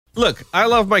Look, I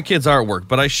love my kids' artwork,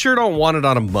 but I sure don't want it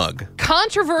on a mug.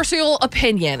 Controversial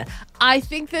opinion. I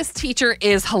think this teacher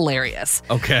is hilarious.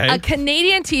 Okay. A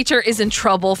Canadian teacher is in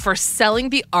trouble for selling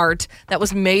the art that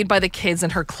was made by the kids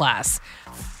in her class.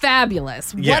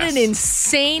 Fabulous. Yes. What an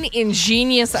insane,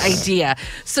 ingenious idea.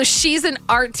 So she's an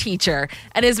art teacher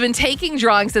and has been taking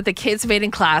drawings that the kids made in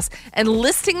class and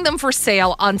listing them for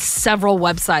sale on several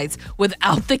websites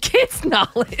without the kids'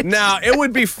 knowledge. Now, it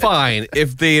would be fine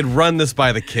if they had run this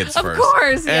by the kids Of first.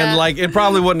 course, yeah. And, it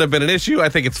probably wouldn't have been an issue. I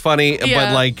think it's funny.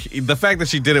 Yeah. But, the fact that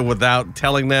she did it without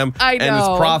telling them I and is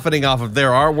know. profiting off of their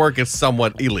artwork is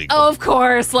somewhat illegal. Oh, of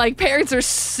course. Parents are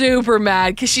super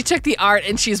mad because she took the art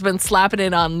and she's been slapping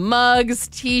it on mugs,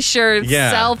 t-shirts,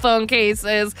 cell phone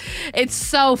cases. It's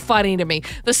so funny to me.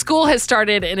 The school has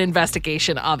started an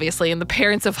investigation, obviously, and the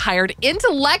parents have hired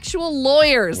intellectual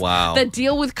lawyers that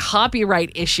deal with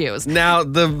copyright issues. Now,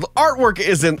 the artwork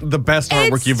isn't the best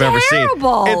artwork you've ever seen.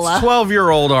 terrible. It's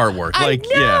 12-year-old artwork. I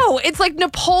know. It's like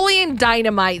Napoleon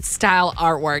Dynamite style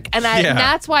artwork. And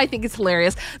that's why I think it's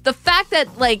hilarious. The fact that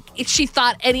if she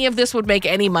thought any of this would make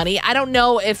any money, I don't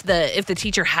know if the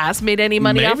teacher has made any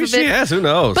money off of it. Maybe she has. Who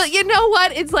knows? But you know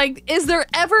what? It's is there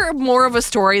ever more of a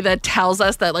story that tells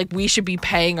us that we should be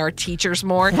paying our teachers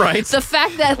more? Right. The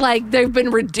fact that they've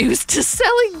been reduced to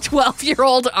selling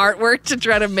 12-year-old artwork to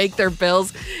try to make their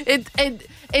bills.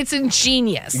 It's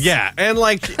ingenious. Yeah, and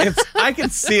I can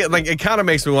see it. It kind of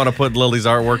makes me want to put Lily's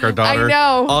artwork, our daughter,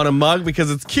 on a mug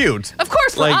because it's cute. Of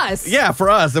course, for us. Yeah, for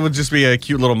us, it would just be a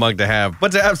cute little mug to have.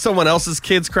 But to have someone else's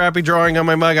kid's crappy drawing on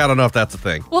my mug, I don't know if that's a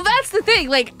thing. Well, that's the thing.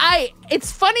 It's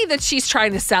funny that she's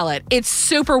trying to sell it. It's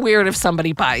super weird if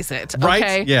somebody buys it. Right?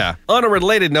 Okay? Yeah. On a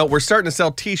related note, we're starting to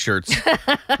sell T-shirts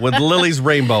with Lily's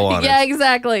rainbow on it. Yeah,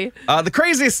 exactly. The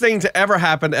craziest thing to ever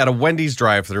happen at a Wendy's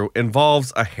drive-thru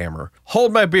involves a hammer.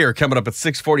 Hold my beer coming up at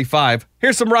 6:45.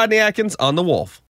 Here's some Rodney Atkins on The Wolf.